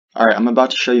Alright, I'm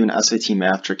about to show you an SAT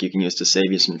math trick you can use to save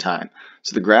you some time.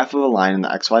 So the graph of a line in the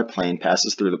xy plane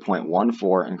passes through the point 1,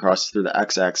 4 and crosses through the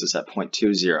x-axis at point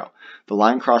 2, 0. The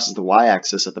line crosses the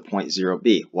y-axis at the point 0,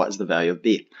 b. What is the value of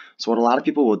b? So what a lot of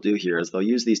people will do here is they'll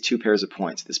use these two pairs of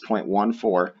points, this point 1,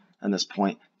 4 and this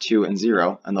point 2 and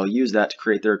 0, and they'll use that to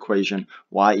create their equation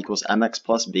y equals mx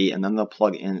plus b, and then they'll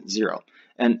plug in 0.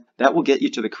 And that will get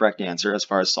you to the correct answer as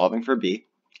far as solving for b,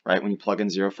 right, when you plug in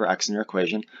 0 for x in your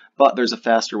equation. But there's a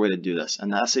faster way to do this. In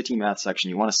the SAT math section,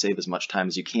 you want to save as much time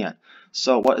as you can.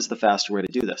 So what is the faster way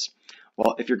to do this?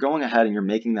 Well, if you're going ahead and you're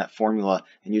making that formula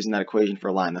and using that equation for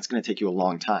a line, that's going to take you a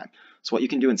long time. So what you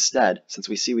can do instead, since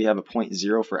we see we have a point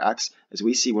 0 for x, is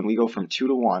we see when we go from 2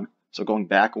 to 1, so going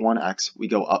back 1x, we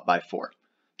go up by 4.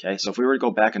 Okay, so if we were to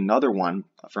go back another 1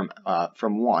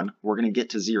 from 1, we're going to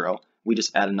get to 0. We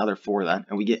just add another 4 then,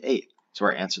 and we get 8. So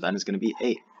our answer then is going to be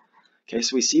 8. Okay,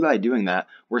 so we see by doing that,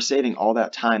 we're saving all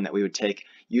that time that we would take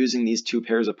using these two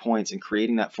pairs of points and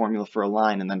creating that formula for a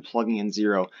line and then plugging in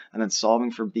 0 and then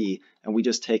solving for b, and we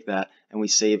just take that and we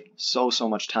save so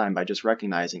much time by just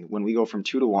recognizing when we go from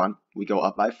 2 to 1, we go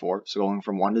up by 4, so going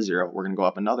from 1 to 0, we're going to go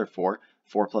up another 4.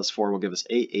 4 plus 4 will give us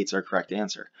 8. 8 is our correct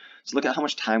answer. So look at how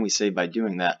much time we save by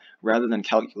doing that rather than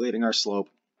calculating our slope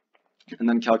and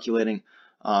then calculating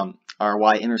our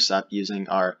y-intercept using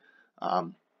our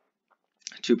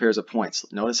two pairs of points.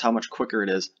 Notice how much quicker it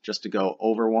is just to go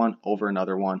over one, over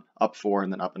another one, up 4,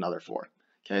 and then up another 4.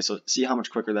 Okay, so see how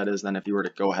much quicker that is than if you were to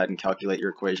go ahead and calculate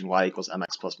your equation y equals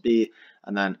mx plus b,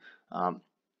 and then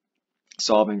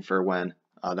solving for when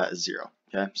that is 0.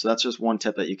 Okay, so that's just one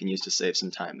tip that you can use to save some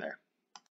time there.